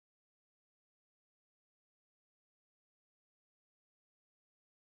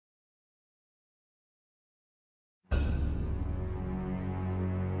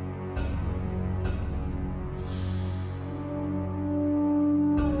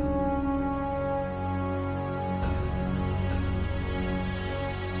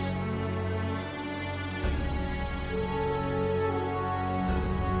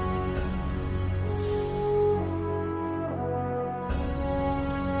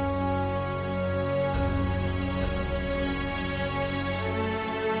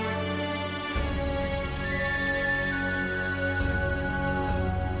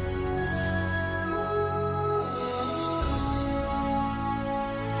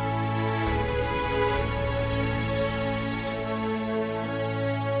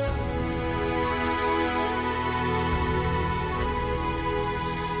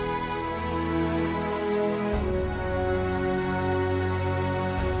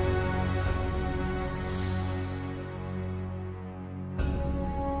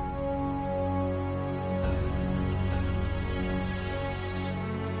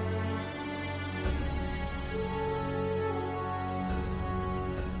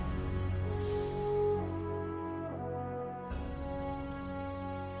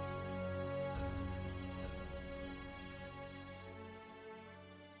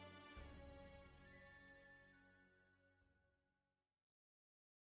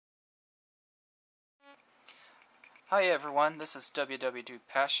Hi everyone, this is WW2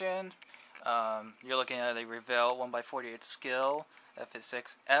 Passion. You're looking at a Revell 1x48 scale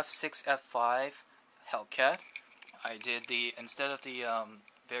F6F-5 Hellcat. I did instead of the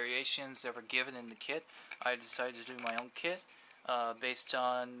variations that were given in the kit, I decided to do my own kit based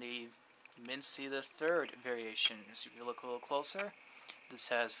on the Minsi the third variation. So if you look a little closer, this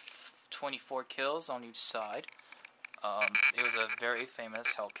has 24 kills on each side. It was a very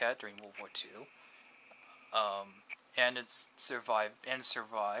famous Hellcat during World War II. And it's survived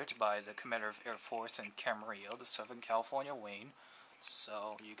by the Commander of Air Force in Camarillo, the Southern California wing.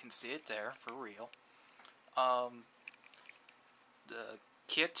 So you can see it there for real. The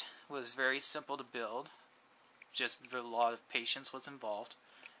kit was very simple to build. Just a lot of patience was involved,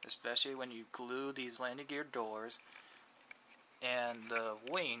 especially when you glue these landing gear doors and the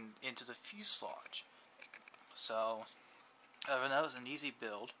wing into the fuselage. So that was an easy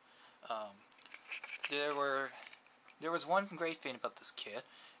build. There was one great thing about this kit,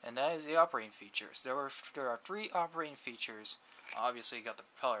 and that is the operating features. There are 3 operating features. Obviously you got the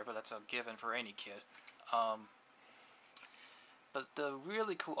propeller, but that's a given for any kit. But the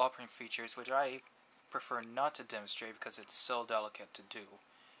really cool operating features, which I prefer not to demonstrate because it's so delicate to do,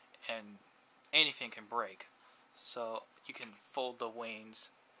 and anything can break. So you can fold the wings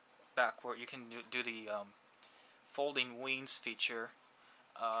backward. You can do the folding wings feature.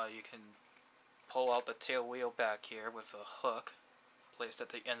 You can pull out the tail wheel back here with a hook placed at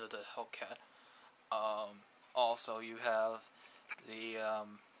the end of the Hellcat. Also, you have the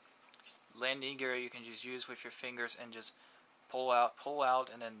landing gear you can just use with your fingers and just pull out,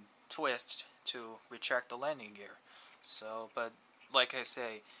 and then twist to retract the landing gear. So, but like I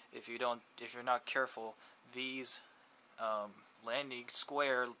say, if you're not careful, these landing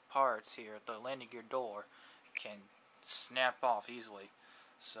square parts here, the landing gear door, can snap off easily.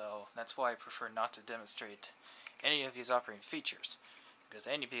 So that's why I prefer not to demonstrate any of these operating features, because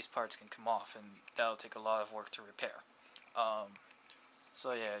any of these parts can come off, and that'll take a lot of work to repair.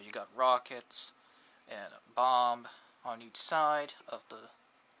 So yeah, you got rockets and a bomb on each side of the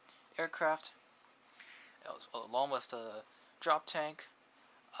aircraft, along with the drop tank.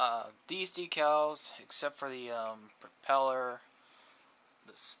 These decals, except for the propeller,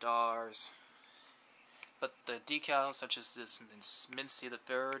 the stars, but the decals, such as this Minsi the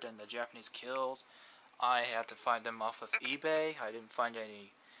third and the Japanese kills, I had to find them off of eBay. I didn't find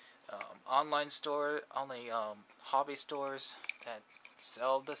any online store, only hobby stores that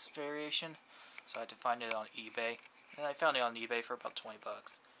sell this variation, so I had to find it on eBay. And I found it on eBay for about 20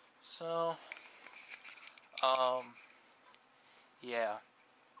 bucks. So, yeah.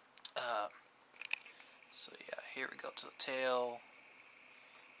 So yeah, here we go to the tail.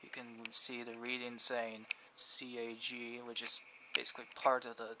 You can see the reading saying CAG, which is basically part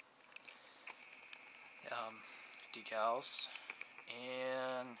of the decals.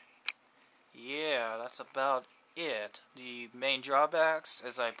 And yeah, that's about it. The main drawbacks,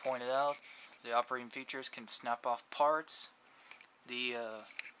 as I pointed out, the operating features can snap off parts.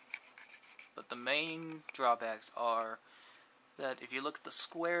 But the main drawbacks are that if you look at the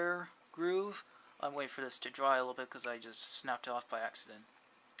square groove, I'm waiting for this to dry a little bit because I just snapped it off by accident.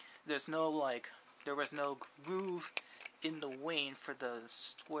 There was no groove in the wing for the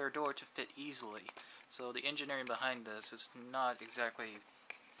square door to fit easily. So the engineering behind this is not exactly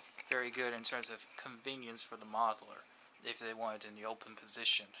very good in terms of convenience for the modeler, if they want it in the open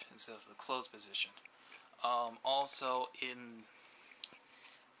position instead of the closed position. Also in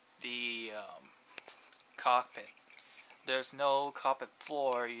the cockpit, there's no cockpit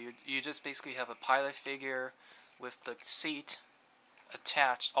floor. You just basically have a pilot figure with the seat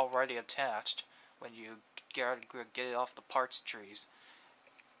already attached when you get it off the parts trees,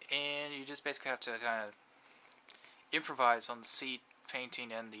 and you just basically have to kind of improvise on the seat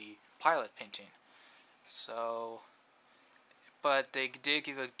painting and the pilot painting. So, but they did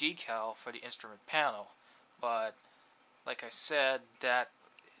give a decal for the instrument panel, but like I said, that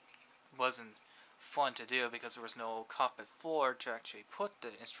wasn't fun to do because there was no cockpit floor to actually put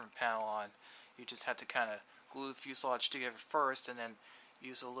the instrument panel on. You just had to kind of glue the fuselage together first, and then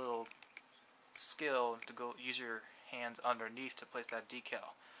use a little skill to use your hands underneath to place that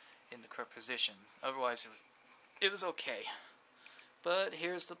decal in the correct position. Otherwise, it was okay. But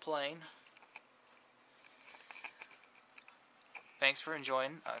here's the plane. Thanks for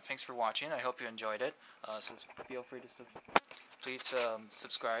watching. I hope you enjoyed it. So feel free to please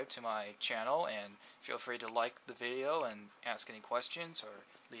subscribe to my channel, and feel free to like the video and ask any questions or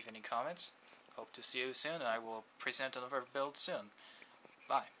leave any comments. Hope to see you soon, and I will present another build soon.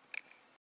 Bye.